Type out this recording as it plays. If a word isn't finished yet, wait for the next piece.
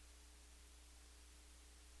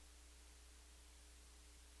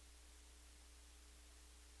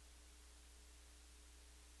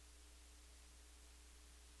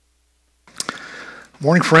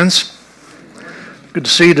Morning, friends. Good to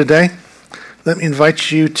see you today. Let me invite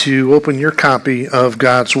you to open your copy of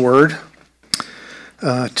God's Word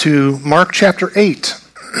to Mark chapter 8.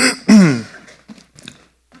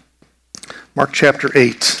 Mark chapter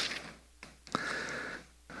 8.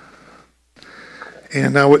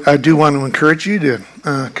 And I do want to encourage you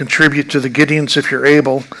to contribute to the Gideons if you're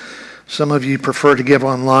able. Some of you prefer to give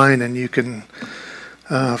online, and you can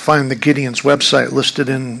find the Gideon's website listed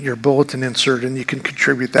in your bulletin insert, and you can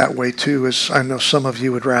contribute that way too, as I know some of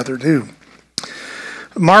you would rather do.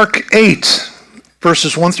 Mark 8,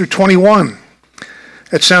 verses 1 through 21.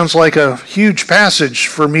 It sounds like a huge passage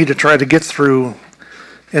for me to try to get through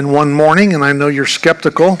in one morning, and I know you're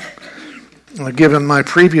skeptical, given my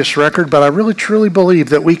previous record, but I really truly believe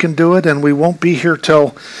that we can do it, and we won't be here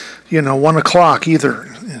till, 1 o'clock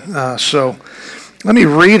either. So let me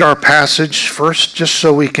read our passage first, just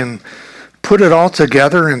so we can put it all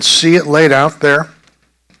together and see it laid out there,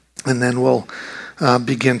 and then we'll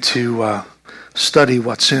begin to study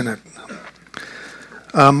what's in it.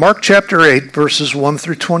 Mark chapter 8, verses 1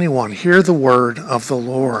 through 21. Hear the word of the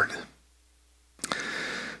Lord.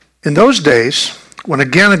 In those days, when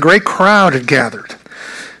again a great crowd had gathered,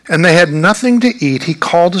 and they had nothing to eat, he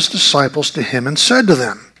called his disciples to him and said to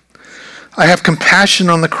them, I have compassion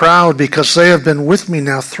on the crowd because they have been with me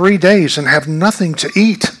now 3 days and have nothing to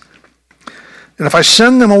eat. And if I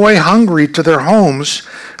send them away hungry to their homes,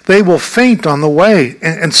 they will faint on the way,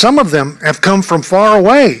 and some of them have come from far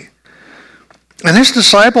away. And his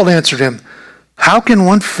disciple answered him, How can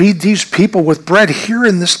one feed these people with bread here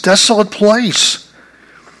in this desolate place?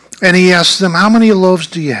 And he asked them, How many loaves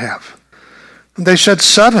do you have? And they said,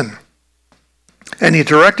 7. And he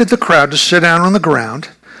directed the crowd to sit down on the ground.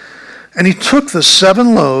 And he took the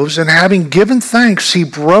 7 loaves, and having given thanks, he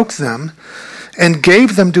broke them and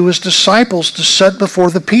gave them to his disciples to set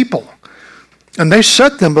before the people. And they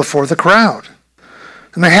set them before the crowd.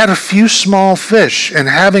 And they had a few small fish, and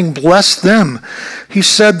having blessed them, he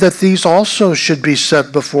said that these also should be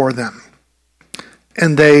set before them.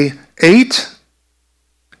 And they ate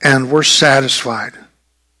and were satisfied.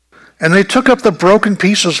 And they took up the broken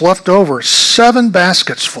pieces left over, 7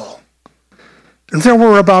 baskets full. And there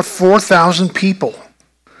were about 4,000 people.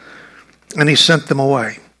 And he sent them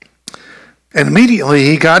away. And immediately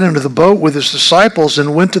he got into the boat with his disciples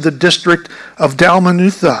and went to the district of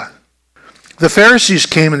Dalmanutha. The Pharisees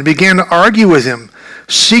came and began to argue with him,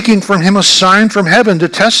 seeking from him a sign from heaven to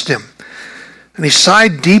test him. And he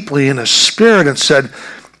sighed deeply in his spirit and said,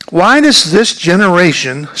 Why does this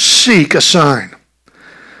generation seek a sign?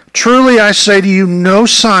 Truly I say to you, no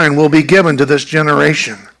sign will be given to this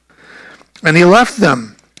generation. And he left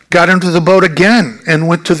them, got into the boat again, and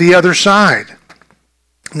went to the other side.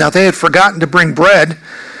 Now they had forgotten to bring bread,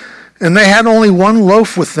 and they had only 1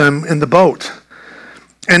 loaf with them in the boat.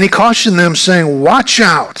 And he cautioned them, saying, Watch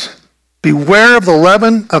out, beware of the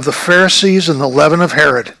leaven of the Pharisees and the leaven of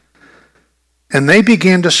Herod. And they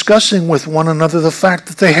began discussing with one another the fact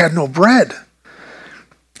that they had no bread.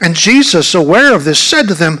 And Jesus, aware of this, said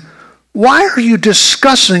to them, Why are you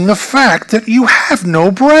discussing the fact that you have no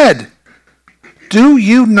bread? Do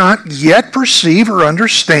you not yet perceive or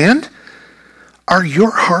understand? Are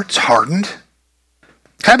your hearts hardened?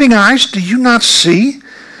 Having eyes, do you not see?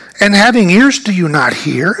 And having ears, do you not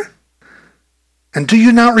hear? And do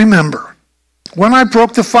you not remember? When I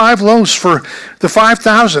broke the 5 loaves for the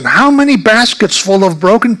 5,000, how many baskets full of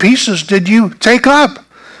broken pieces did you take up?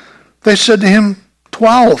 They said to him,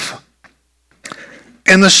 12.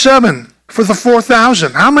 And the 7 for the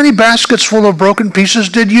 4,000, how many baskets full of broken pieces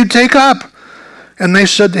did you take up? And they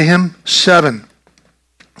said to him, 7.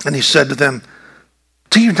 And he said to them,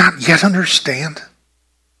 Do you not yet understand?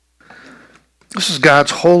 This is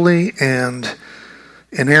God's holy and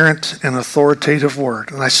inerrant and authoritative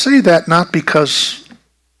word. And I say that not because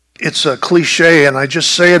it's a cliche and I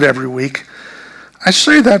just say it every week. I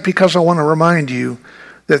say that because I want to remind you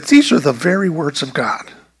that these are the very words of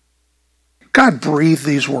God. God breathed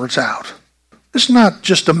these words out. It's not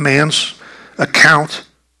just a man's account.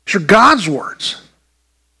 These are God's words.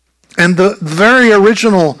 And the very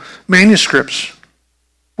original manuscripts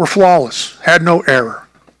were flawless, had no error.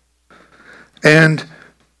 And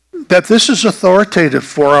that this is authoritative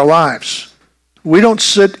for our lives. We don't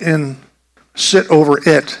sit over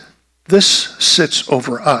it. This sits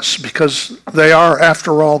over us because they are,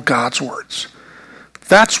 after all, God's words.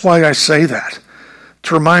 That's why I say that,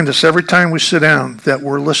 to remind us every time we sit down that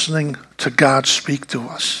we're listening to God speak to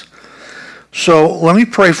us. So let me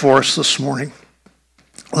pray for us this morning.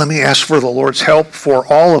 Let me ask for the Lord's help for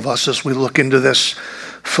all of us as we look into this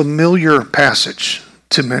familiar passage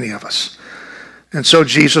to many of us. And so,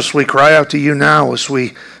 Jesus, we cry out to you now as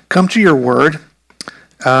we come to your word.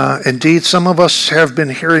 Indeed, some of us have been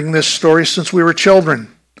hearing this story since we were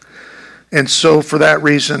children. And so, for that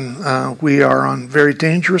reason, we are on very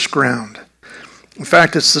dangerous ground. In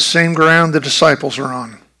fact, it's the same ground the disciples are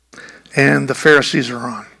on and the Pharisees are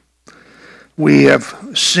on. We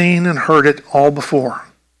have seen and heard it all before.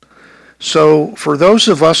 So, for those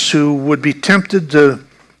of us who would be tempted to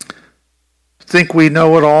think we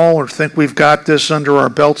know it all or think we've got this under our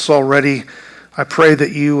belts already, I pray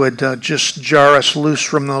that you would just jar us loose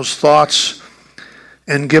from those thoughts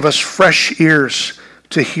and give us fresh ears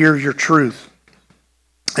to hear your truth.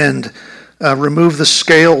 And remove the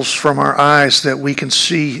scales from our eyes that we can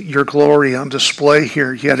see your glory on display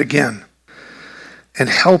here yet again. And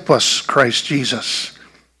help us, Christ Jesus.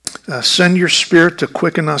 Send your Spirit to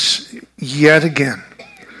quicken us yet again.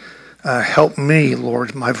 Help me,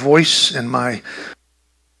 Lord, my voice and my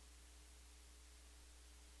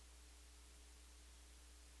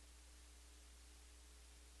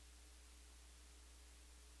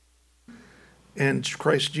And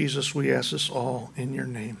Christ Jesus, we ask this all in your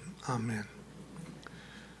name. Amen.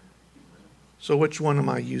 So which one am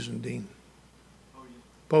I using, Dean?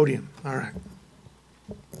 Podium. All right.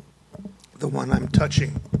 The one I'm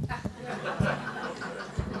touching.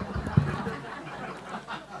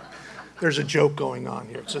 There's a joke going on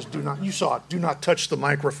here. It says, do not, you saw it, do not touch the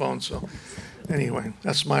microphone. So anyway,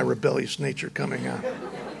 that's my rebellious nature coming out.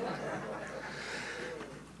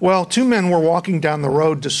 Well, two men were walking down the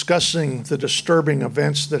road discussing the disturbing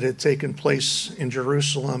events that had taken place in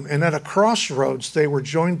Jerusalem. And at a crossroads, they were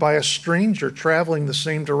joined by a stranger traveling the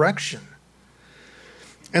same direction.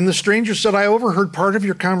 And the stranger said, I overheard part of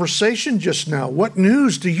your conversation just now. What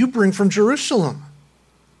news do you bring from Jerusalem?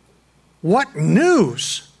 What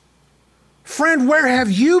news? Friend, where have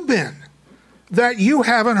you been that you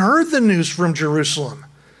haven't heard the news from Jerusalem?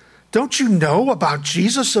 Don't you know about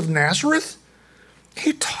Jesus of Nazareth?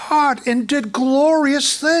 He taught and did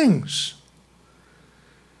glorious things.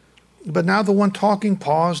 But now the one talking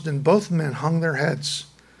paused, and both men hung their heads.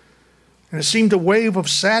 And it seemed a wave of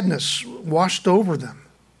sadness washed over them.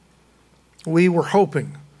 We were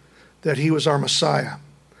hoping that he was our Messiah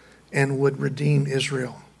and would redeem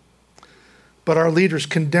Israel. But our leaders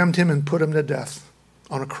condemned him and put him to death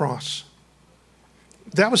on a cross.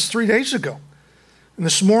 That was 3 days ago. And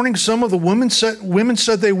this morning, some of the women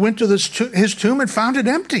said they went to his tomb and found it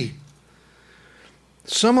empty.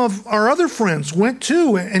 Some of our other friends went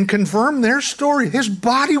too and confirmed their story. His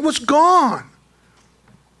body was gone.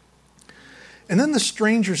 And then the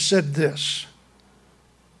stranger said this,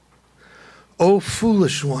 O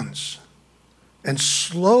foolish ones, and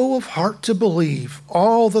slow of heart to believe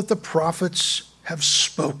all that the prophets have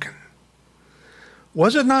spoken.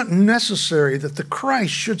 Was it not necessary that the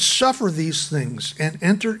Christ should suffer these things and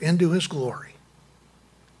enter into his glory?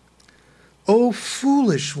 O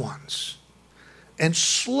foolish ones, and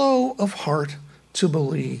slow of heart to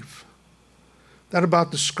believe. That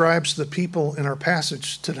about describes the people in our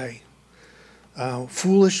passage today.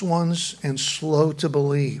 Foolish ones and slow to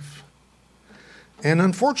believe. And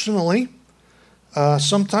unfortunately,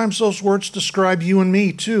 sometimes those words describe you and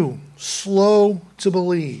me too. Slow to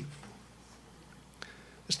believe.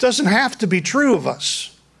 This doesn't have to be true of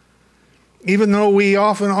us. Even though we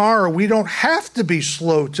often are, we don't have to be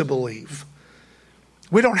slow to believe.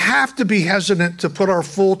 We don't have to be hesitant to put our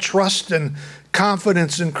full trust and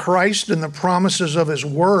confidence in Christ and the promises of his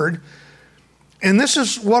word. And this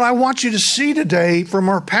is what I want you to see today from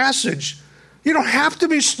our passage. You don't have to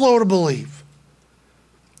be slow to believe.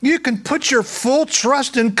 You can put your full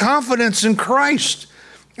trust and confidence in Christ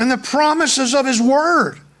and the promises of his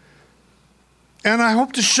word. And I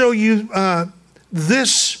hope to show you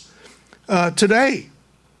this today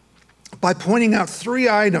by pointing out 3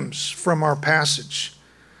 items from our passage.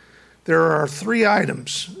 There are 3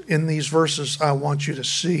 items in these verses I want you to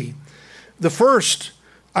see. The first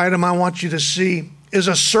item I want you to see is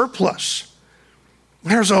a surplus.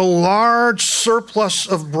 There's a large surplus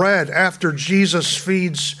of bread after Jesus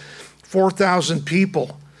feeds 4,000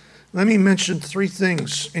 people. Let me mention 3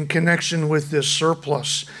 things in connection with this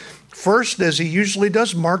surplus. First, as he usually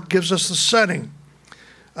does, Mark gives us the setting.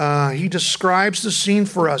 He describes the scene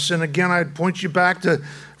for us. And again, I'd point you back to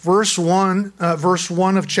verse 1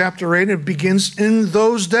 of chapter 8. It begins, in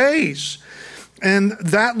those days. And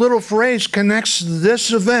that little phrase connects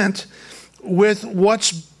this event with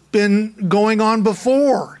what's been going on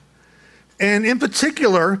before. And in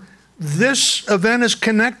particular, this event is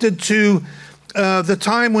connected to the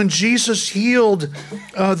time when Jesus healed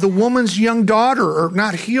the woman's young daughter, or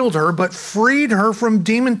not healed her, but freed her from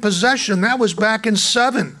demon possession. That was back in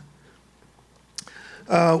 7.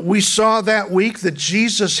 We saw that week that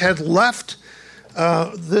Jesus had left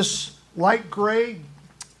this light gray,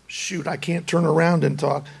 I can't turn around and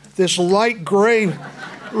talk, this light gray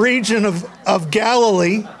region of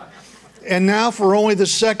Galilee. And now for only the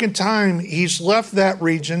second time, he's left that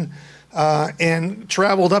region and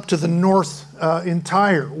traveled up to the north in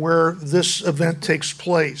Tyre, where this event takes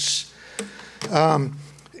place.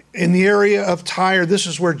 In the area of Tyre, this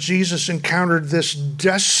is where Jesus encountered this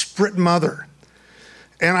desperate mother.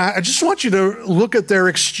 And I just want you to look at their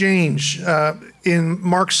exchange in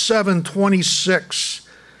Mark 7:26.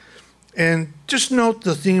 And just note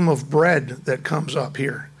the theme of bread that comes up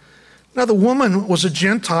here. Now, the woman was a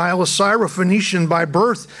Gentile, a Syrophoenician by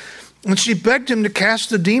birth, and she begged him to cast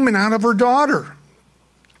the demon out of her daughter.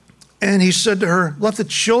 And he said to her, "Let the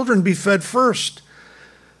children be fed first,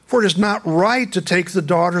 for it is not right to take the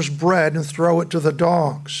daughter's bread and throw it to the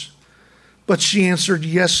dogs." But she answered,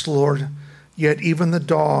 "Yes, Lord, yet even the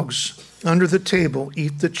dogs under the table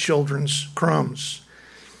eat the children's crumbs."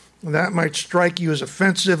 That might strike you as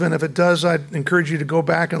offensive, and if it does, I'd encourage you to go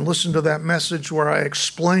back and listen to that message where I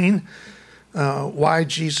explain why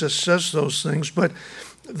Jesus says those things. But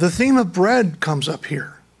the theme of bread comes up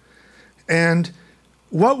here. And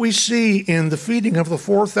what we see in the feeding of the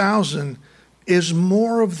 4,000 is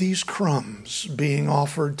more of these crumbs being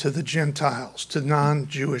offered to the Gentiles, to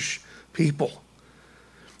non-Jewish people.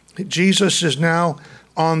 Jesus is now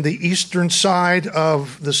on the eastern side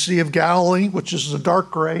of the Sea of Galilee, which is the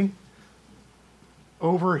dark gray.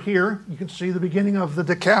 Over here, you can see the beginning of the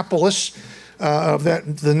Decapolis,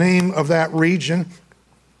 the name of that region.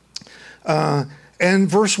 And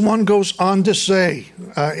verse 1 goes on to say,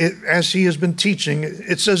 as he has been teaching,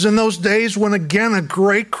 it says, "In those days when again a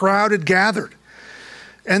great crowd had gathered,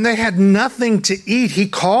 and they had nothing to eat, he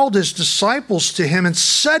called his disciples to him and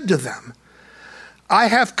said to them, 'I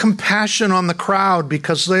have compassion on the crowd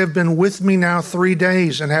because they have been with me now 3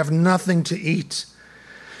 days and have nothing to eat.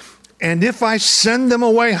 And if I send them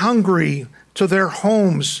away hungry to their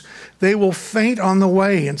homes, they will faint on the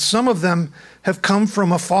way, and some of them have come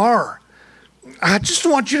from afar.'" I just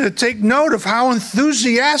want you to take note of how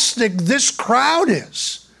enthusiastic this crowd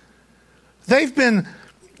is. They've been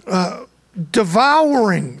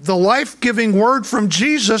devouring the life-giving word from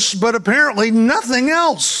Jesus, but apparently nothing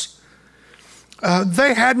else.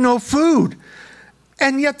 They had no food,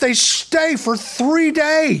 and yet they stay for 3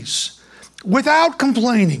 days without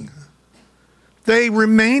complaining. They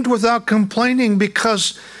remained without complaining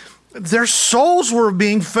because their souls were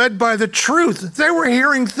being fed by the truth. They were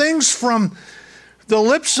hearing things from the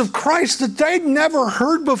lips of Christ that they'd never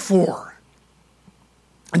heard before.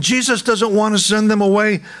 And Jesus doesn't want to send them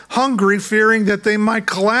away hungry, fearing that they might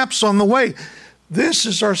collapse on the way. This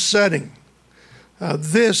is our setting.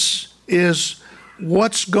 This is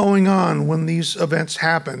what's going on when these events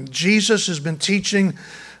happen. Jesus has been teaching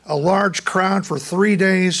a large crowd for 3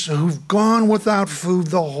 days who've gone without food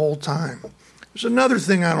the whole time. There's another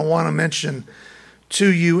thing I don't want to mention to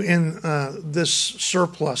you in this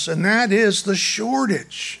surplus, and that is the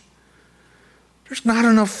shortage. There's not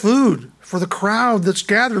enough food for the crowd that's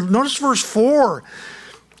gathered. Notice verse 4.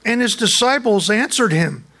 "And his disciples answered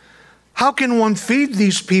him, 'How can one feed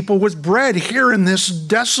these people with bread here in this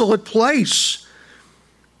desolate place?'"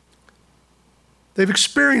 They've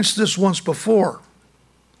experienced this once before,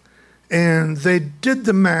 and they did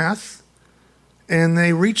the math, and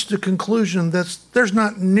they reached the conclusion that there's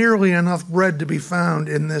not nearly enough bread to be found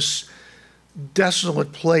in this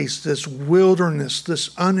desolate place, this wilderness, this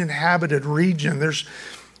uninhabited region.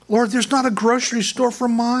 Lord, there's not a grocery store for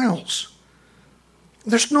miles.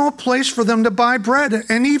 There's no place for them to buy bread.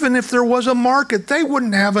 And even if there was a market, they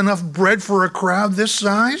wouldn't have enough bread for a crowd this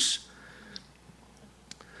size.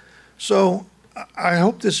 So I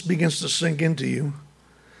hope this begins to sink into you.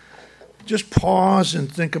 Just pause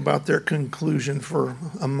and think about their conclusion for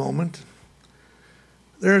a moment.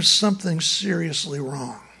 There's something seriously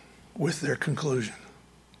wrong with their conclusion.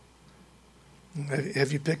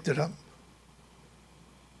 Have you picked it up?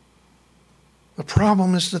 The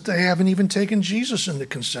problem is that they haven't even taken Jesus into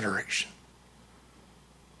consideration.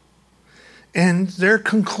 And their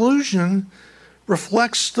conclusion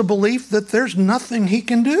reflects the belief that there's nothing he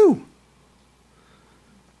can do.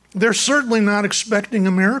 They're certainly not expecting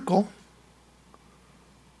a miracle.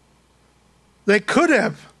 They could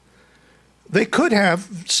have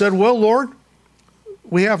said, "Well, Lord,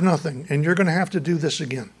 we have nothing, and you're going to have to do this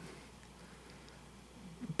again."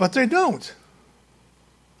 But they don't.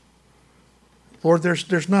 "Lord,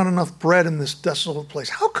 there's not enough bread in this desolate place."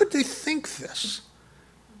 How could they think this?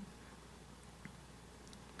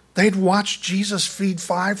 They'd watched Jesus feed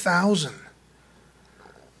 5,000.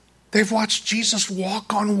 They've watched Jesus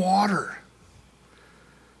walk on water.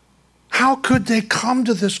 How could they come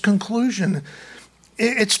to this conclusion?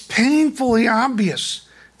 It's painfully obvious.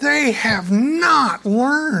 They have not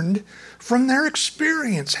learned from their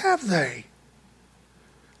experience, have they?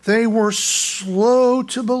 They were slow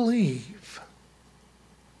to believe.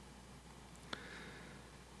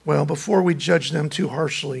 Well, before we judge them too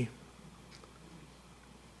harshly,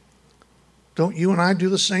 don't you and I do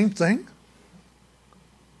the same thing?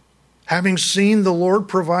 Having seen the Lord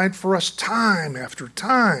provide for us time after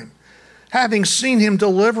time, having seen him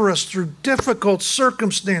deliver us through difficult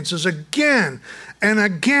circumstances again and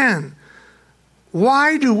again,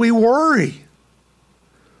 why do we worry?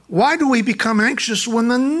 Why do we become anxious when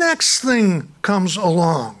the next thing comes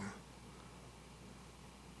along?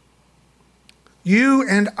 You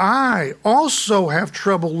and I also have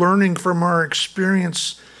trouble learning from our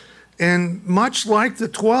experience, and much like the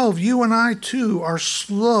 12, you and I too are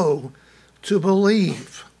slow to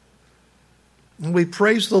believe. And we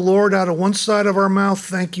praise the Lord out of one side of our mouth,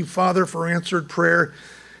 thank you, Father, for answered prayer.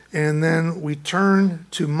 And then we turn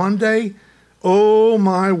to Monday. Oh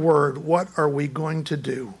my word, what are we going to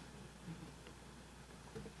do?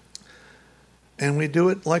 And we do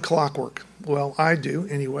it like clockwork. Well, I do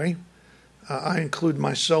anyway. I include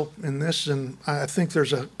myself in this, and I think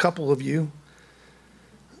there's a couple of you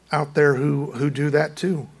out there who do that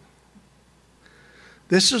too.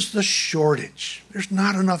 This is the shortage. There's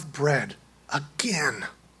not enough bread. Again.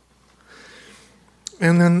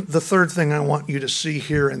 And then the third thing I want you to see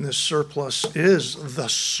here in this surplus is the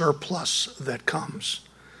surplus that comes.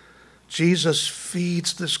 Jesus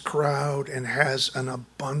feeds this crowd and has an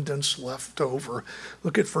abundance left over.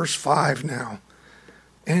 Look at verse 5 now.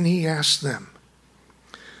 And he asked them,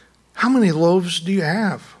 how many loaves do you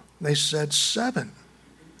have? They said 7.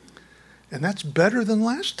 And that's better than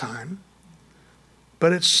last time.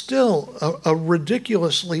 But it's still a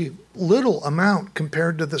ridiculously little amount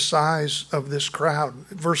compared to the size of this crowd.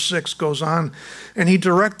 Verse 6 goes on, and he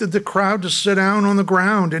directed the crowd to sit down on the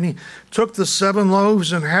ground, and he took the 7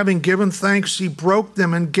 loaves, and having given thanks, he broke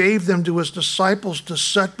them and gave them to his disciples to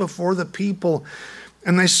set before the people.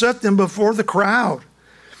 And they set them before the crowd.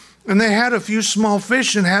 And they had a few small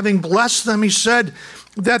fish, and having blessed them, he said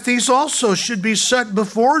that these also should be set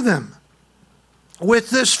before them. With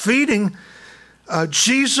this feeding,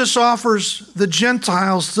 Jesus offers the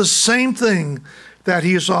Gentiles the same thing that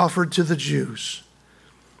he has offered to the Jews,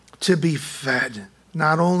 to be fed,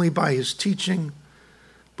 not only by his teaching,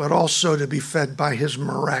 but also to be fed by his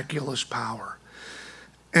miraculous power.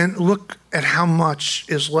 And look at how much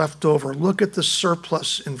is left over. Look at the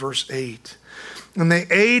surplus in verse 8. And they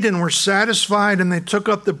ate and were satisfied, and they took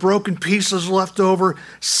up the broken pieces left over,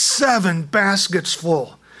 7 baskets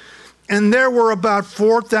full. And there were about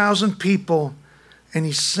 4,000 people, and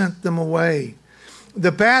he sent them away.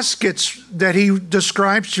 The baskets that he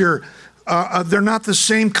describes here, they're not the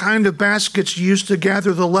same kind of baskets used to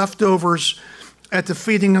gather the leftovers at the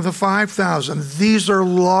feeding of the 5,000. These are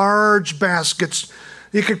large baskets.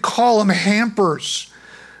 You could call them hampers.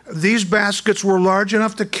 These baskets were large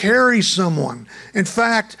enough to carry someone. In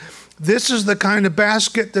fact, this is the kind of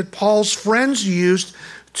basket that Paul's friends used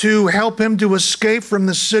to help him to escape from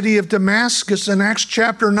the city of Damascus in Acts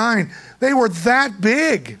chapter 9. They were that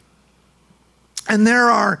big. And there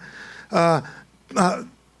are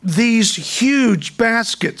these huge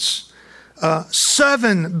baskets,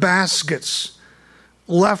 7 baskets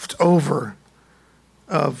left over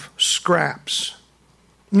of scraps.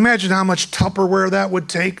 Imagine how much Tupperware that would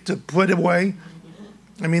take to put away.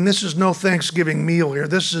 I mean, this is no Thanksgiving meal here.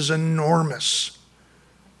 This is enormous.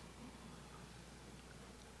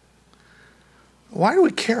 Why do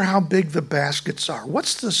we care how big the baskets are?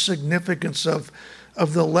 What's the significance of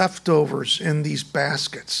the leftovers in these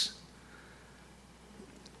baskets?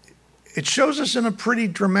 It shows us in a pretty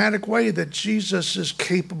dramatic way that Jesus is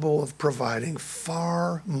capable of providing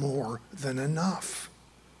far more than enough.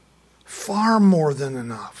 Far more than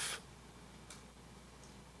enough.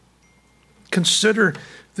 Consider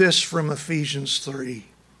this from Ephesians 3.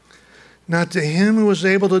 Now to him who is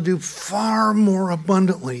able to do far more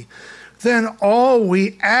abundantly than all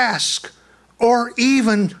we ask or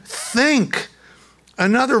even think.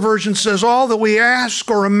 Another version says all that we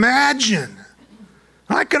ask or imagine.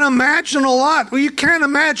 I can imagine a lot. Well, you can't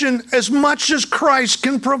imagine as much as Christ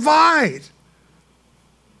can provide.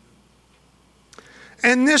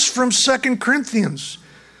 And this from 2 Corinthians.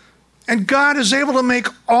 And God is able to make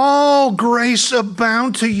all grace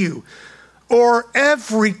abound to you, or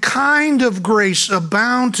every kind of grace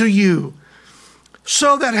abound to you,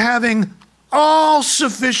 so that having all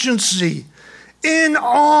sufficiency in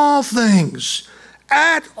all things,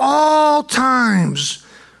 at all times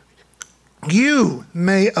you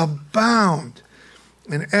may abound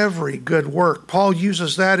in every good work. Paul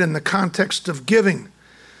uses that in the context of giving,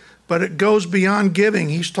 but it goes beyond giving.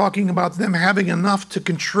 He's talking about them having enough to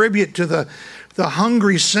contribute to the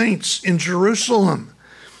hungry saints in Jerusalem.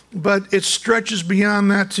 But it stretches beyond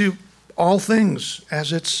that to all things,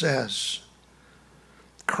 as it says.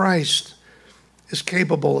 Christ is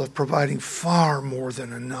capable of providing far more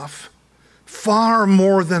than enough. Far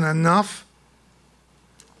more than enough.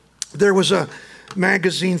 There was a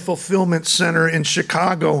magazine fulfillment center in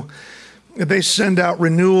Chicago. They send out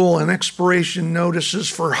renewal and expiration notices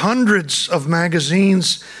for hundreds of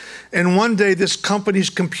magazines. And one day this company's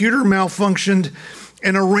computer malfunctioned,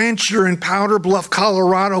 and a rancher in Powder Bluff,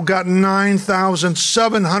 Colorado got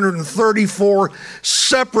 9,734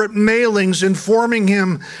 separate mailings informing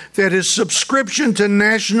him that his subscription to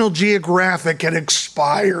National Geographic had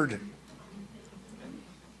expired.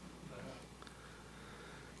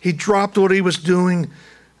 He dropped what he was doing,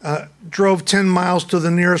 drove 10 miles to the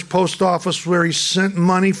nearest post office where he sent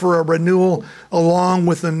money for a renewal along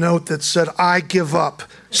with a note that said, "I give up.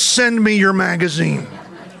 Send me your magazine."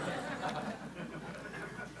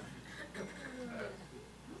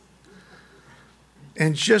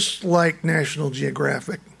 And just like National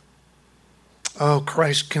Geographic,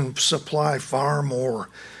 Christ can supply far more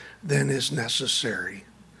than is necessary.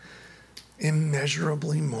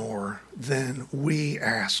 Immeasurably more than we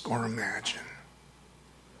ask or imagine.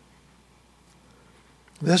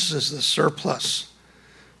 This is the surplus.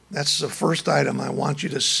 That's the first item I want you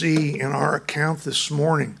to see in our account this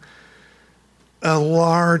morning. A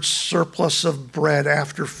large surplus of bread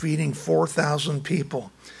after feeding 4,000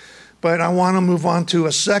 people. But I want to move on to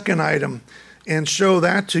a second item and show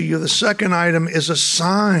that to you. The second item is a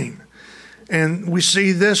sign. And we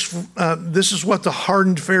see this, this is what the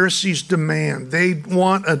hardened Pharisees demand. They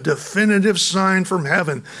want a definitive sign from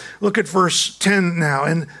heaven. Look at verse 10 now.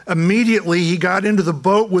 And immediately he got into the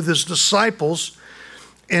boat with his disciples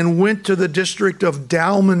and went to the district of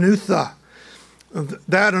Dalmanutha.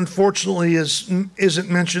 That, unfortunately, isn't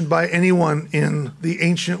mentioned by anyone in the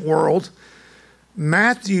ancient world.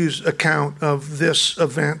 Matthew's account of this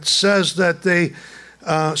event says that they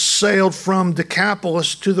sailed from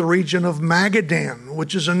Decapolis to the region of Magadan,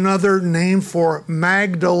 which is another name for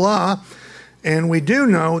Magdala. And we do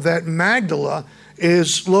know that Magdala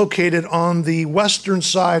is located on the western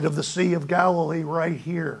side of the Sea of Galilee right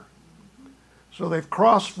here. So they've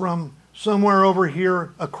crossed from somewhere over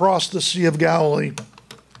here across the Sea of Galilee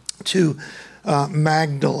to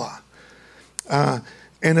Magdala.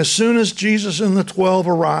 And as soon as Jesus and the 12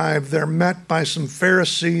 arrive, they're met by some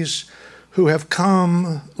Pharisees who have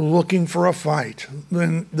come looking for a fight.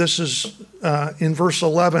 Then this is in verse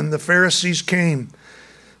 11. The Pharisees came,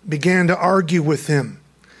 began to argue with him,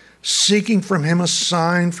 seeking from him a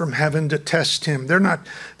sign from heaven to test him. They're not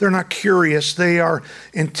curious. They are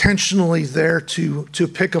intentionally there to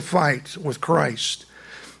pick a fight with Christ.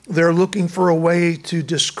 They're looking for a way to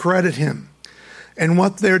discredit him. And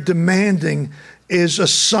what they're demanding is a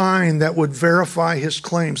sign that would verify his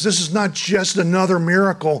claims. This is not just another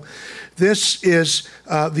miracle. This is,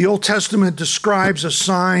 the Old Testament describes a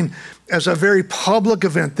sign as a very public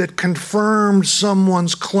event that confirmed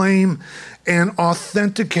someone's claim and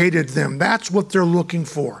authenticated them. That's what they're looking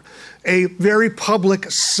for. A very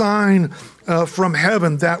public sign from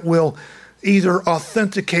heaven that will either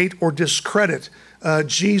authenticate or discredit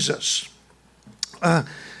Jesus.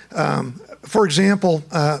 For example,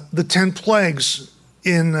 the 10 plagues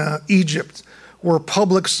in Egypt were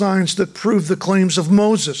public signs that proved the claims of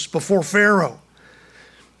Moses before Pharaoh.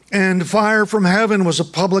 And fire from heaven was a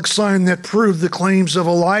public sign that proved the claims of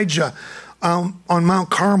Elijah on Mount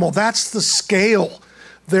Carmel. That's the scale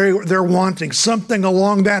they're wanting, something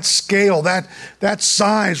along that scale, that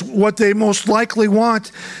size. What they most likely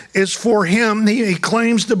want is for him. He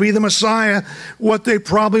claims to be the Messiah. What they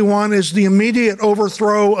probably want is the immediate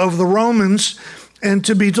overthrow of the Romans and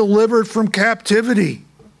to be delivered from captivity.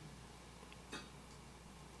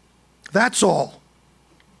 That's all.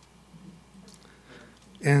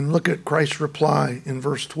 And look at Christ's reply in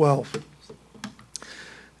verse 12.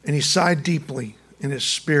 And he sighed deeply in his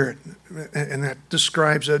spirit. And that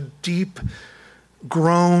describes a deep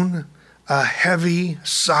groan, a heavy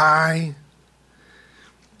sigh.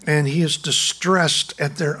 And he is distressed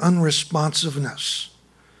at their unresponsiveness.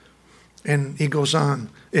 And it goes on,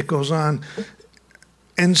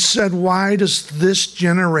 and said, "Why does this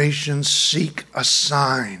generation seek a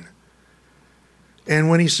sign?" And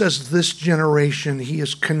when he says this generation, he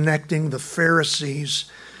is connecting the Pharisees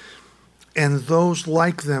and those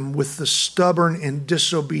like them with the stubborn and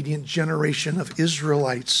disobedient generation of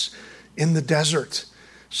Israelites in the desert.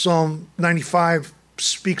 Psalm 95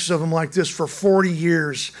 speaks of them like this: for 40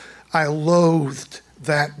 years I loathed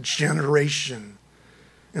that generation,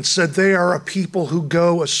 and said, they are a people who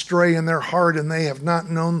go astray in their heart, and they have not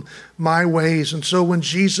known my ways. And so when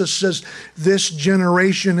Jesus says this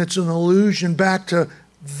generation, it's an allusion back to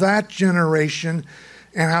that generation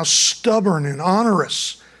and how stubborn and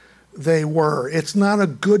onerous they were. It's not a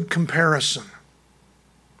good comparison.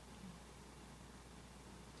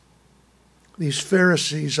 These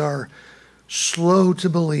Pharisees are slow to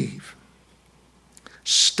believe,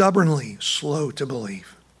 stubbornly slow to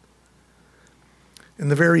believe. And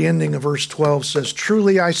the very ending of verse 12 says,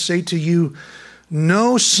 truly I say to you,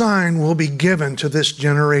 no sign will be given to this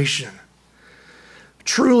generation.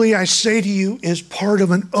 Truly I say to you is part of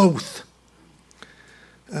an oath.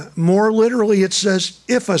 More literally it says,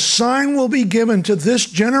 if a sign will be given to this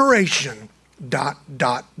generation, ...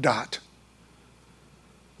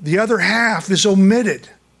 The other half is omitted.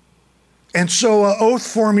 And so an oath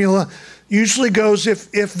formula usually goes,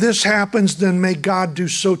 if this happens, then may God do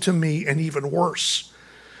so to me, and even worse.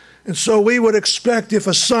 And so we would expect, if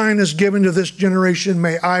a sign is given to this generation,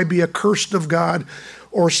 may I be accursed of God,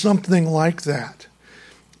 or something like that.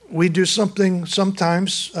 We do something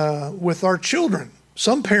sometimes with our children.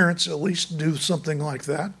 Some parents at least do something like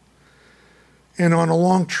that. And on a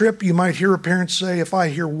long trip, you might hear a parent say, if I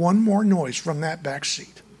hear one more noise from that back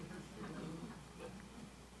seat.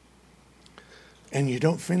 And you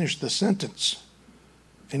don't finish the sentence.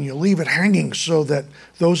 And you leave it hanging so that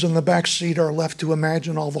those in the back seat are left to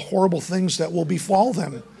imagine all the horrible things that will befall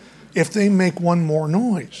them if they make one more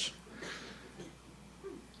noise.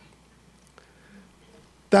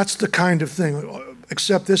 That's the kind of thing,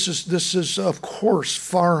 except this is of course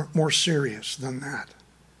far more serious than that.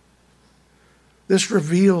 This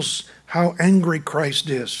reveals how angry Christ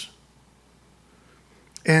is.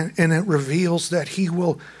 And it reveals that he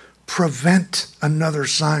will prevent another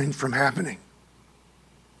sign from happening.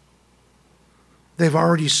 They've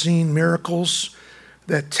already seen miracles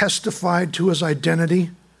that testified to his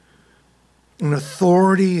identity and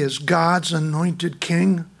authority as God's anointed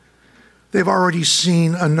king. They've already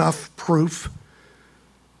seen enough proof.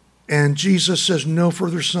 And Jesus says no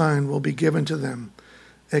further sign will be given to them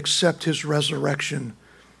except his resurrection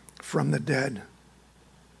from the dead.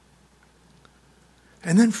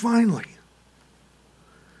 And then finally,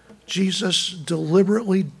 Jesus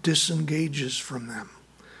deliberately disengages from them.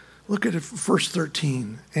 Look at it, verse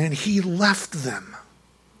 13. And he left them,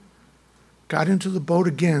 got into the boat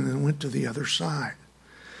again, and went to the other side.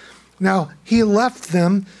 Now, he left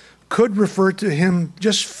them could refer to him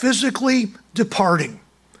just physically departing.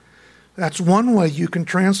 That's one way you can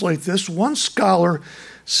translate this. One scholar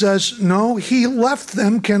says, no, he left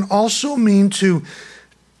them can also mean to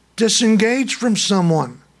disengage from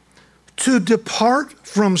someone, to depart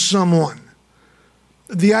from someone.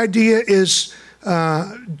 The idea is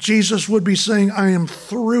Jesus would be saying, I am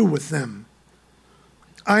through with them.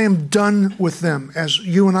 I am done with them, as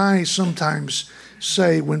you and I sometimes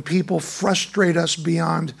say when people frustrate us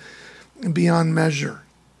beyond measure.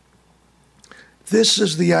 This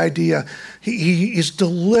is the idea. He is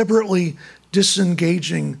deliberately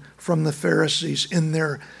disengaging from the Pharisees in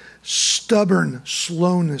their stubborn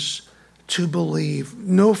slowness to believe.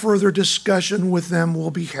 No further discussion with them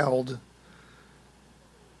will be held.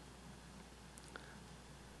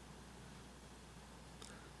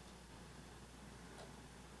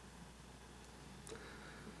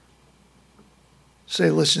 Say,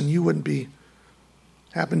 listen, you wouldn't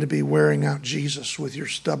happen to be wearing out Jesus with your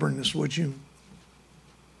stubbornness, would you?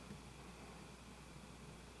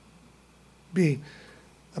 Be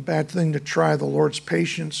a bad thing to try the Lord's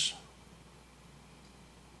patience.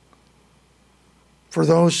 For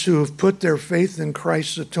those who have put their faith in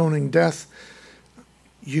Christ's atoning death,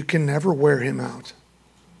 you can never wear him out.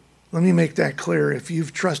 Let me make that clear. If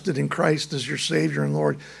you've trusted in Christ as your Savior and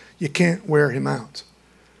Lord, you can't wear him out.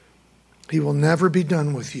 He will never be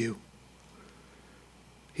done with you.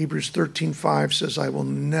 Hebrews 13:5 says, I will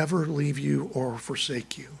never leave you or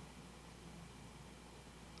forsake you.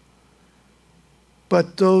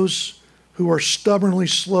 But those who are stubbornly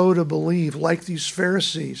slow to believe, like these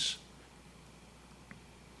Pharisees,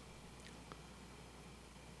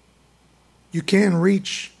 you can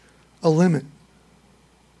reach a limit.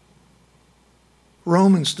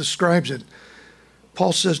 Romans describes it.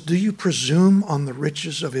 Paul says, do you presume on the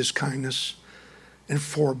riches of his kindness and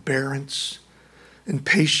forbearance and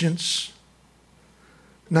patience,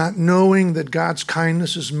 not knowing that God's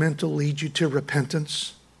kindness is meant to lead you to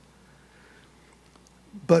repentance?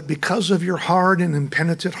 But because of your hard and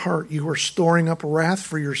impenitent heart, you are storing up wrath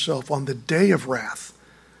for yourself on the day of wrath,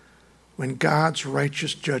 when God's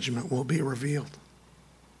righteous judgment will be revealed.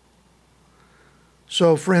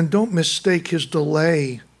 So, friend, don't mistake his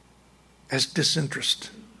delay as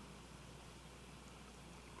disinterest.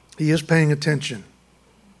 He is paying attention.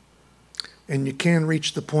 And you can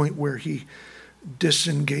reach the point where he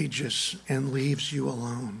disengages and leaves you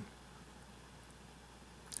alone.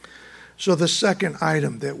 So the second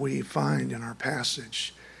item that we find in our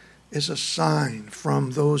passage is a sign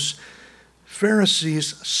from those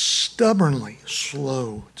Pharisees stubbornly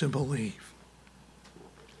slow to believe.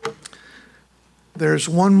 There's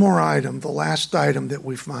one more item. The last item that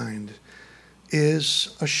we find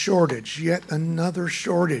is a shortage, yet another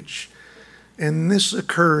shortage. And this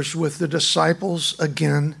occurs with the disciples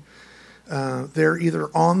again. They're either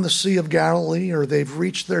on the Sea of Galilee or they've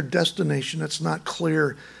reached their destination. It's not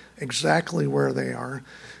clear exactly where they are.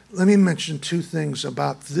 Let me mention two things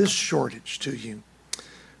about this shortage to you.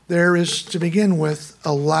 There is, to begin with,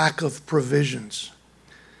 a lack of provisions.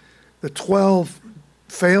 The 12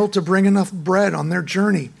 failed to bring enough bread on their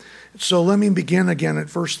journey. So let me begin again at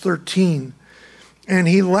verse 13. And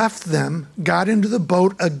he left them, got into the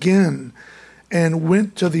boat again, and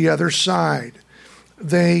went to the other side.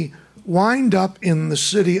 They wind up in the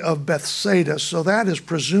city of Bethsaida, so that is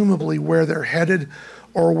presumably where they're headed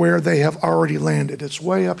or where they have already landed. It's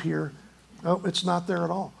way up here. Oh, it's not there at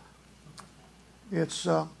all. It's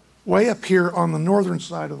way up here on the northern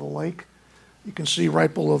side of the lake. You can see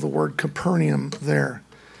right below the word Capernaum there.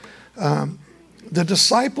 The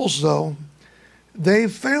disciples, though, they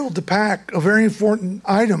failed to pack a very important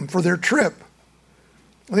item for their trip.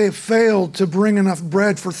 They have failed to bring enough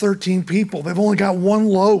bread for 13 people. They've only got one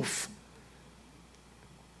loaf.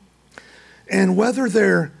 And whether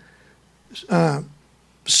they're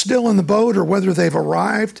still in the boat or whether they've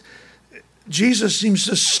arrived, Jesus seems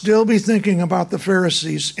to still be thinking about the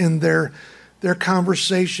Pharisees in their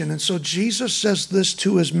conversation. And so Jesus says this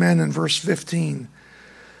to his men in verse 15.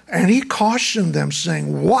 And he cautioned them,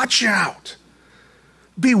 saying, "Watch out.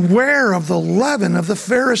 Beware of the leaven of the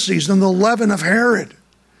Pharisees and the leaven of Herod."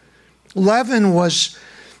 Leaven was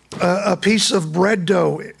a piece of bread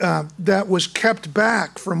dough that was kept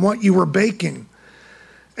back from what you were baking.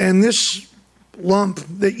 And this lump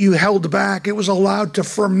that you held back, it was allowed to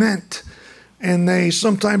ferment. And they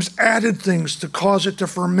sometimes added things to cause it to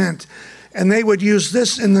ferment. And they would use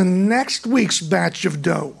this in the next week's batch of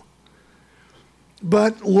dough.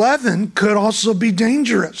 But leaven could also be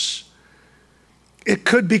dangerous. It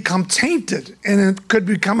could become tainted, and it could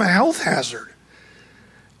become a health hazard.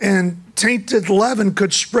 And tainted leaven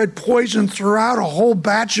could spread poison throughout a whole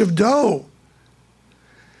batch of dough.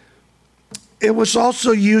 It was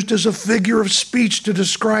also used as a figure of speech to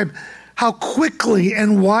describe how quickly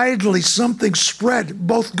and widely something spread,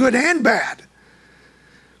 both good and bad.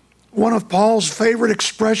 One of Paul's favorite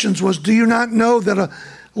expressions was, "Do you not know that a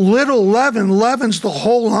little leaven leavens the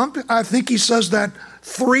whole lump?" I think he says that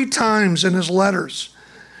 3 times in his letters.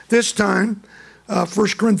 This time,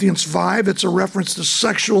 1 Corinthians 5, it's a reference to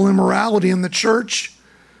sexual immorality in the church.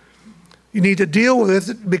 You need to deal with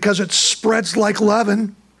it because it spreads like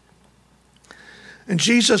leaven. And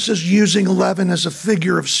Jesus is using leaven as a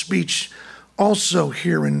figure of speech also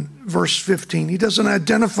here in verse 15. He doesn't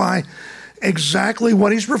identify exactly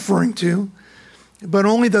what he's referring to, but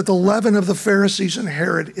only that the leaven of the Pharisees and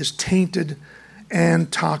Herod is tainted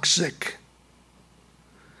and toxic.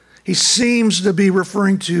 He seems to be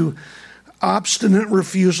referring to obstinate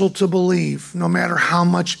refusal to believe, no matter how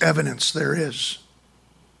much evidence there is.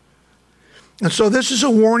 And so this is a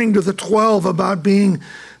warning to the 12 about being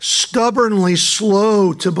stubbornly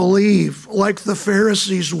slow to believe, like the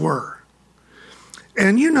Pharisees were.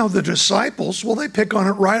 And you know the disciples, well, they pick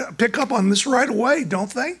up on this right away,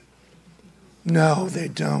 don't they? No, they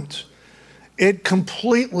don't. It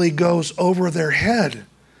completely goes over their head.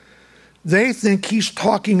 They think he's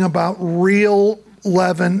talking about real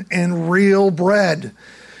leaven and real bread.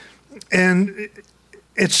 And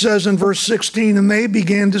it says in verse 16, and they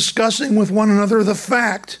began discussing with one another the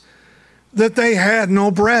fact that they had no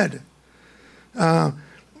bread.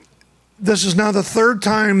 This is now the third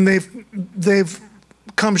time they've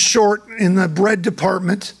come short in the bread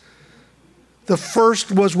department. The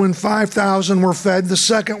first was when 5,000 were fed. The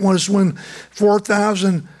second was when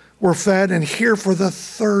 4,000 were fed. And here for the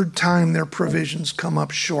third time their provisions come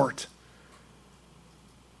up short.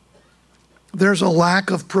 There's a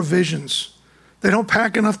lack of provisions. They don't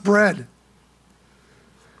pack enough bread.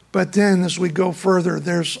 But then as we go further,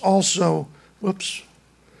 there is also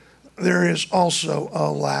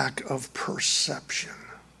a lack of perception.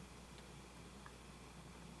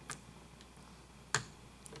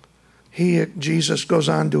 Jesus goes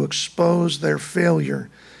on to expose their failure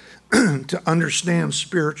to understand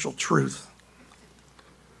spiritual truth.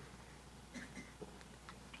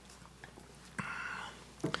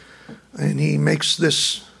 And he makes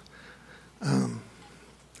this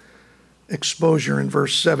exposure in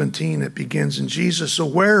verse 17. It begins, and Jesus,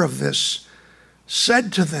 aware of this,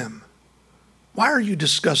 said to them, "Why are you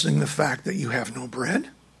discussing the fact that you have no bread?"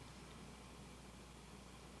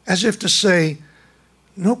 As if to say,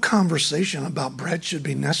 no conversation about bread should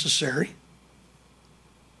be necessary.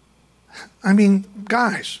 I mean,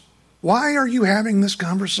 guys, why are you having this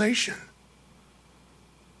conversation?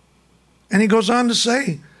 And he goes on to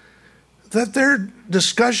say that their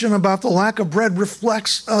discussion about the lack of bread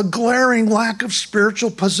reflects a glaring lack of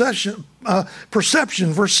spiritual perception.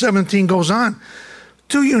 Verse 17 goes on.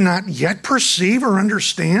 Do you not yet perceive or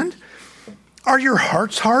understand? Are your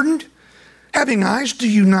hearts hardened? Having eyes, do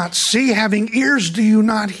you not see? Having ears, do you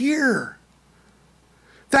not hear?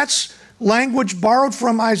 That's language borrowed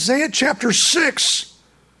from Isaiah chapter 6.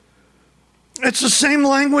 It's the same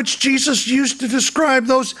language Jesus used to describe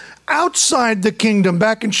those outside the kingdom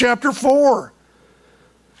back in chapter 4.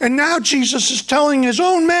 And now Jesus is telling his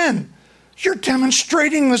own men, you're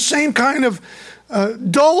demonstrating the same kind of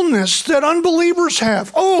dullness that unbelievers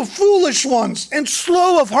have. Oh, foolish ones, and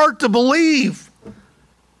slow of heart to believe.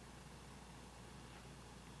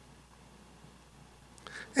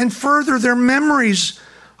 And further, their memories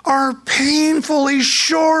are painfully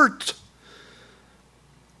short.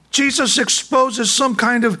 Jesus exposes some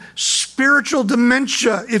kind of spiritual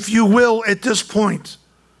dementia, if you will, at this point.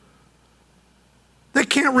 They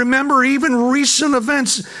can't remember even recent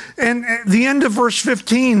events. And at the end of verse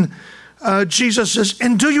 15, Jesus says,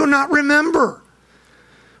 and do you not remember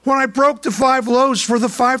when I broke the 5 loaves for the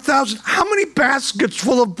 5,000? How many baskets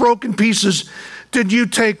full of broken pieces did you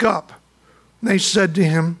take up? They said to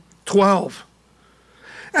him, 12.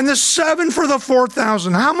 And the 7 for the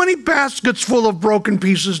 4,000, how many baskets full of broken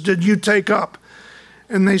pieces did you take up?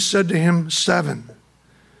 And they said to him, 7.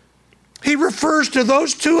 He refers to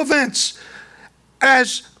those 2 events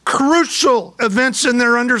as crucial events in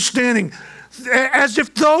their understanding, as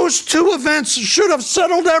if those 2 events should have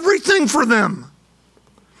settled everything for them.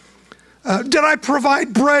 Did I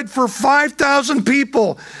provide bread for 5,000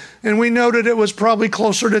 people? And we noted it was probably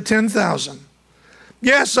closer to 10,000.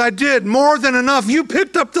 Yes, I did. More than enough. You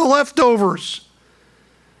picked up the leftovers.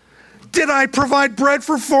 Did I provide bread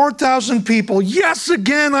for 4,000 people? Yes,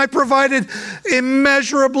 again, I provided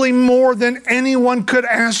immeasurably more than anyone could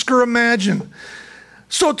ask or imagine.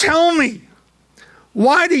 So tell me,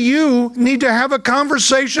 why do you need to have a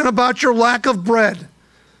conversation about your lack of bread?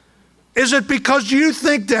 Is it because you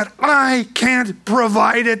think that I can't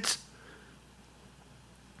provide it?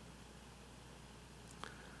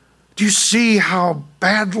 Do you see how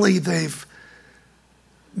badly they've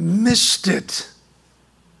missed it?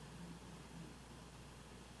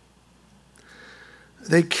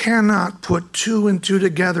 They cannot put 2 and 2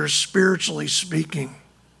 together, spiritually speaking.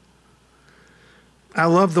 I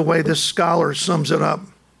love the way this scholar sums it up.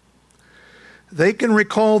 They can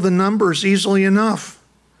recall the numbers easily enough,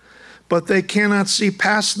 but they cannot see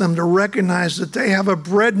past them to recognize that they have a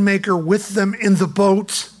bread maker with them in the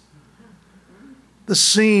boat. The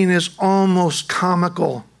scene is almost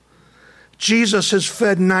comical. Jesus has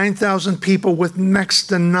fed 9,000 people with next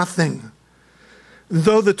to nothing.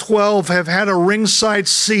 Though the 12 have had a ringside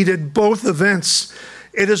seat at both events,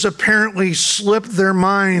 it has apparently slipped their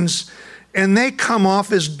minds, and they come off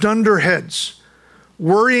as dunderheads,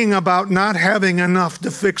 worrying about not having enough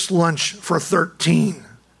to fix lunch for 13.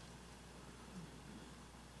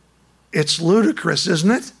 It's ludicrous,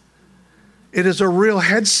 isn't it? It is a real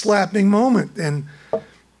head-slapping moment. And,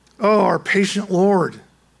 oh, our patient Lord,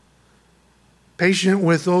 patient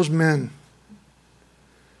with those men,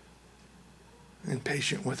 and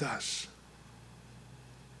patient with us,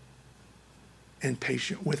 and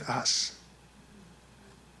patient with us.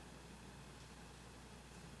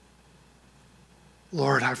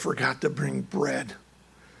 Lord, I forgot to bring bread.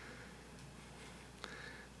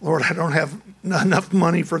 Lord, I don't have enough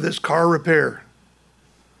money for this car repair.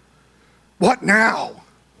 What now?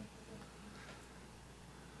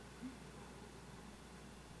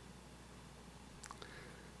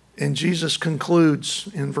 And Jesus concludes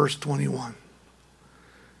in verse 21.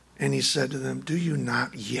 And he said to them, do you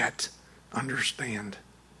not yet understand?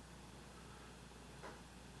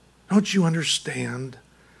 Don't you understand?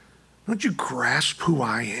 Don't you grasp who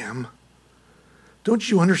I am? Don't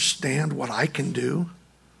you understand what I can do?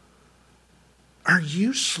 Are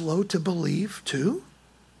you slow to believe too?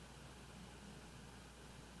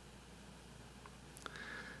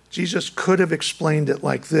 Jesus could have explained it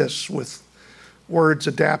like this with words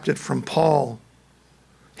adapted from Paul.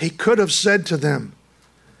 He could have said to them,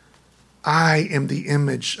 I am the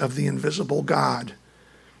image of the invisible God,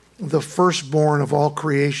 the firstborn of all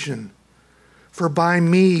creation. For by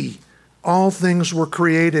me all things were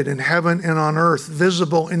created in heaven and on earth,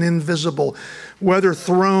 visible and invisible, whether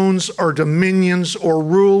thrones or dominions or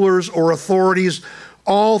rulers or authorities,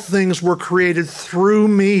 all things were created through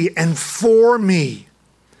me and for me.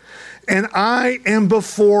 And I am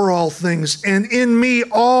before all things, and in me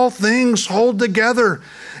all things hold together.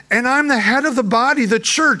 And I'm the head of the body, the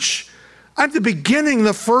church. I'm the beginning,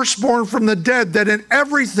 the firstborn from the dead, that in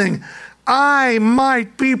everything I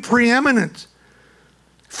might be preeminent.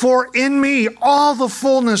 For in me all the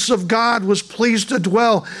fullness of God was pleased to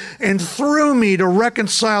dwell, and through me to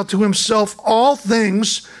reconcile to himself all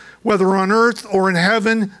things, whether on earth or in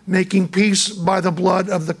heaven, making peace by the blood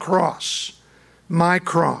of the cross. My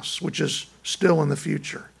cross, which is still in the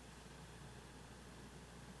future.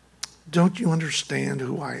 Don't you understand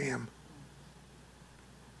who I am?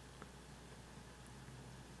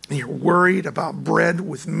 And you're worried about bread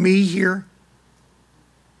with me here?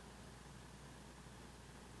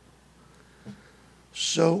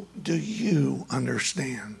 So do you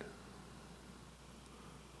understand?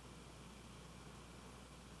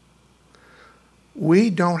 We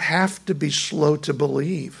don't have to be slow to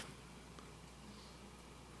believe.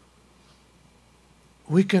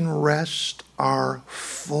 We can rest our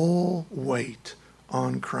full weight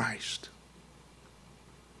on Christ.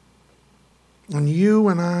 And you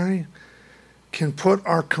and I can put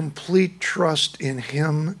our complete trust in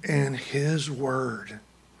him and his word.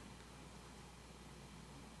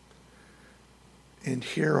 And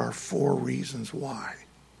here are 4 reasons why.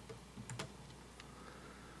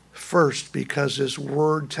 First, because his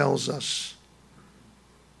word tells us,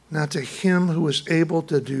 now to him who is able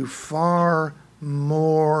to do far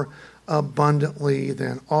more abundantly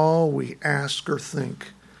than all we ask or think,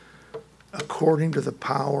 according to the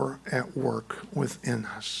power at work within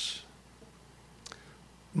us.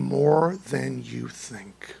 More than you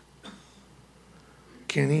think.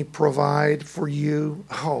 Can he provide for you?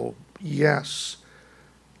 Oh, yes.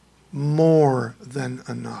 More than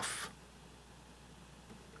enough.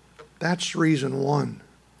 That's reason 1.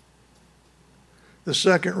 The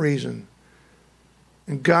second reason,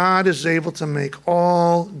 and God is able to make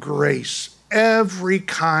all grace, every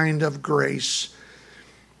kind of grace,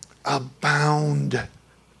 abound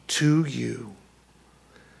to you,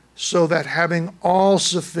 so that having all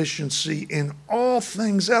sufficiency in all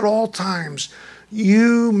things at all times,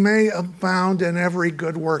 you may abound in every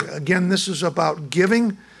good work. Again, this is about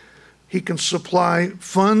giving. He can supply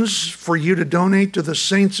funds for you to donate to the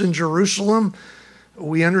saints in Jerusalem.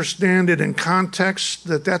 We understand it in context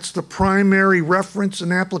that that's the primary reference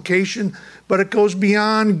and application, but it goes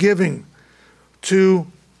beyond giving to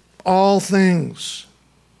all things.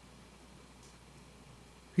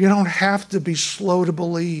 You don't have to be slow to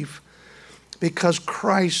believe, because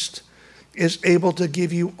Christ is able to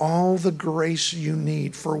give you all the grace you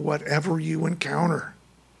need for whatever you encounter.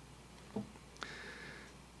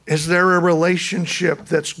 Is there a relationship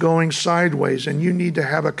that's going sideways and you need to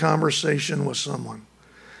have a conversation with someone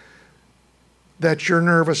that you're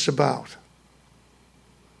nervous about?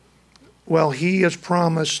 Well, he has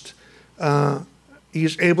promised he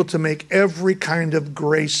is able to make every kind of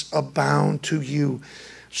grace abound to you,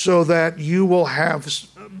 so that you will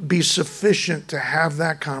be sufficient to have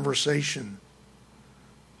that conversation.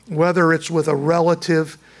 Whether it's with a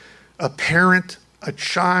relative, a parent, a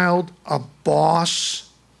child, a boss.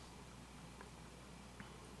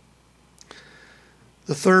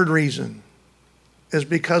 The third reason is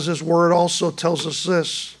because his word also tells us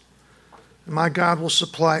this: my God will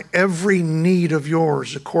supply every need of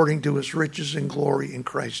yours according to his riches and glory in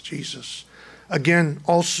Christ Jesus. Again,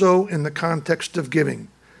 also in the context of giving.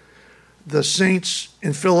 The saints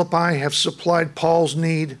in Philippi have supplied Paul's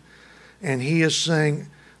need, and he is saying,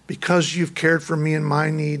 because you've cared for me and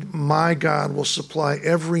my need, my God will supply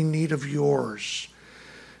every need of yours.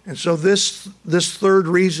 And so this third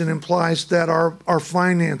reason implies that our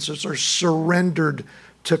finances are surrendered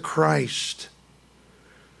to Christ.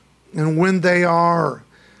 And when they are,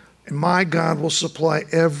 my God will supply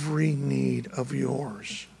every need of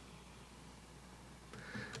yours.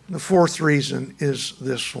 The fourth reason is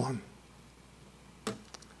this one.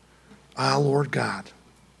 Lord God,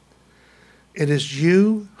 it is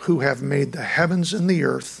you who have made the heavens and the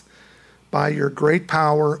earth by your great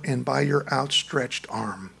power and by your outstretched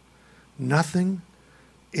arm. Nothing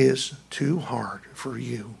is too hard for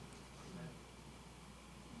you.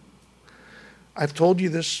 I've told you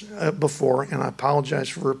this before, and I apologize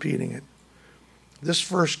for repeating it. This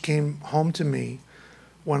verse came home to me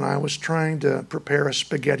when I was trying to prepare a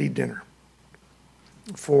spaghetti dinner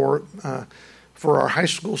for our high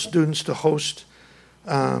school students to host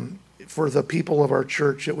for the people of our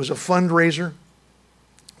church. It was a fundraiser.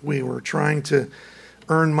 We were trying to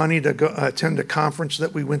earn money to go attend a conference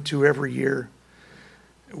that we went to every year.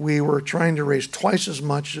 We were trying to raise twice as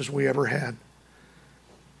much as we ever had.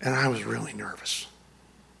 And I was really nervous.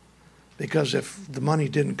 Because if the money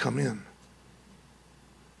didn't come in,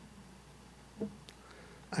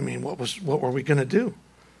 I mean, what were we going to do?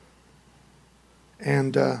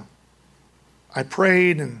 And I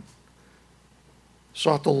prayed and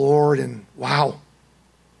sought the Lord, and wow.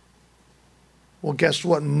 Well, guess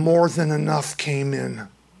what? More than enough came in.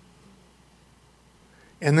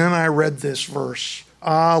 And then I read this verse.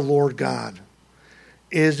 Ah, Lord God,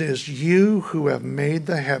 it is you who have made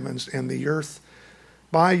the heavens and the earth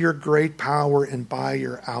by your great power and by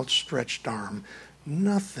your outstretched arm.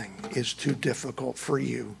 Nothing is too difficult for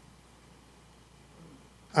you.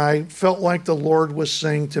 I felt like the Lord was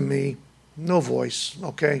saying to me, no voice,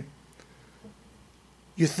 okay?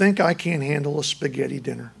 You think I can't handle a spaghetti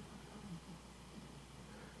dinner?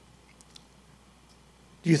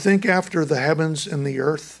 Do you think after the heavens and the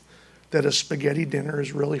earth that a spaghetti dinner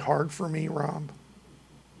is really hard for me, Rob?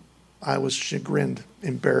 I was chagrined,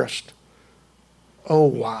 embarrassed. Oh,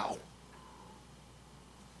 wow.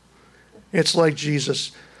 It's like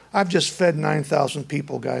Jesus. I've just fed 9,000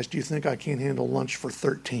 people, guys. Do you think I can't handle lunch for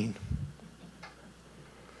 13?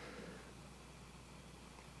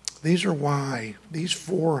 These are why, these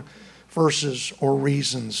 4 verses or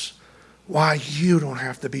reasons why you don't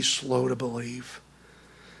have to be slow to believe.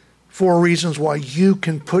 4 reasons why you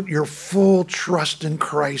can put your full trust in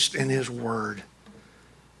Christ and His Word.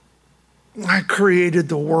 I created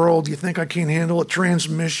the world. You think I can't handle a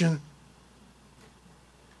transmission?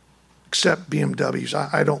 Except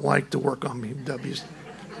BMWs. I don't like to work on BMWs.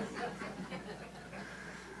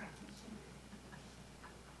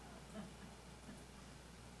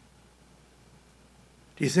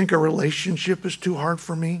 Do you think a relationship is too hard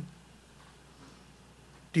for me?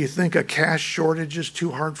 Do you think a cash shortage is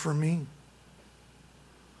too hard for me?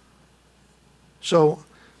 So,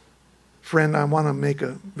 friend, I want to make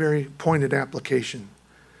a very pointed application.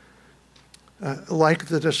 Like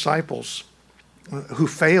the disciples who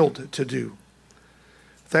failed to do,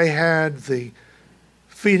 they had the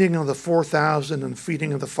feeding of the 4,000 and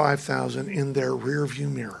feeding of the 5,000 in their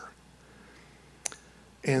rearview mirror.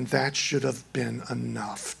 And that should have been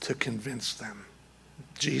enough to convince them.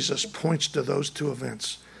 Jesus points to those 2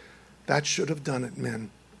 events. That should have done it,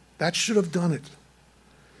 men. That should have done it.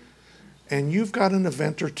 And you've got an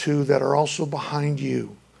event or 2 that are also behind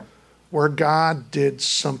you where God did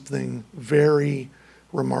something very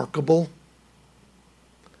remarkable.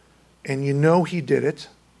 And you know He did it.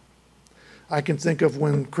 I can think of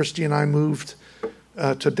when Christy and I moved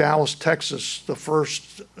to Dallas, Texas, the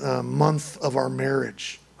first month of our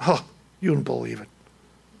marriage. Oh, you wouldn't believe it.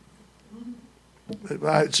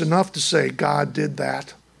 It's enough to say God did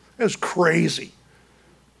that. It was crazy.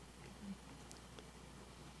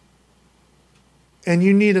 And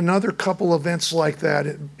you need another couple events like that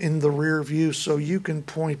in the rear view so you can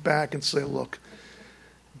point back and say, look,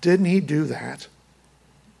 didn't He do that?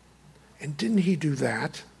 And didn't He do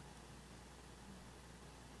that?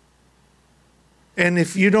 And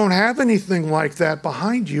if you don't have anything like that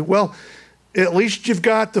behind you, well, at least you've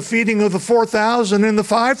got the feeding of the 4,000 and the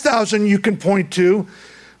 5,000 you can point to.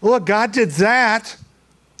 Look, God did that.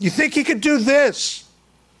 You think He could do this?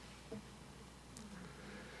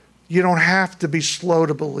 You don't have to be slow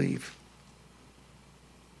to believe.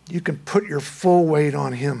 You can put your full weight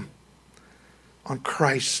on Him, on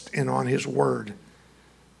Christ and on His Word,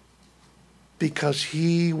 because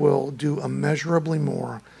He will do immeasurably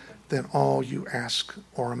more than all you ask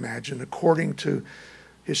or imagine, according to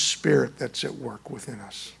His Spirit that's at work within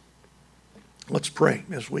us. Let's pray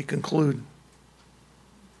as we conclude.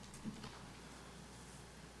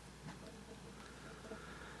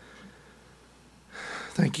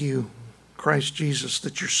 Thank you, Christ Jesus,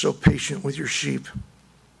 that you're so patient with your sheep.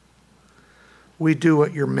 We do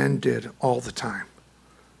what your men did all the time.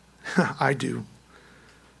 I do.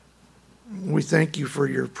 We thank you for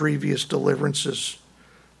your previous deliverances,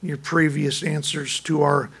 your previous answers to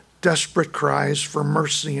our desperate cries for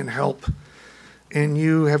mercy and help. And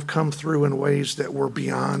you have come through in ways that were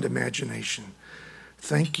beyond imagination.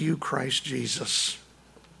 Thank you, Christ Jesus.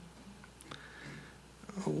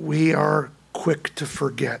 We are quick to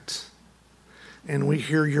forget, and we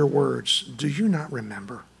hear your words. Do you not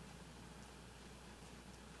remember?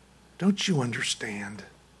 Don't you understand?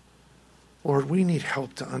 Lord, we need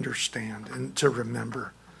help to understand and to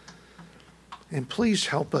remember. And please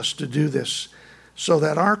help us to do this so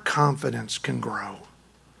that our confidence can grow,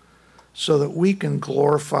 so that we can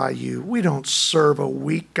glorify you. We don't serve a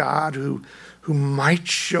weak God who might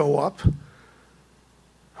show up.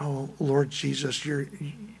 Oh, Lord Jesus,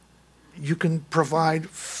 you can provide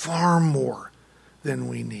far more than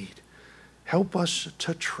we need. Help us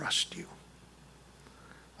to trust you.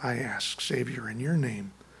 I ask, Savior, in your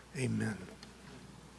name, amen.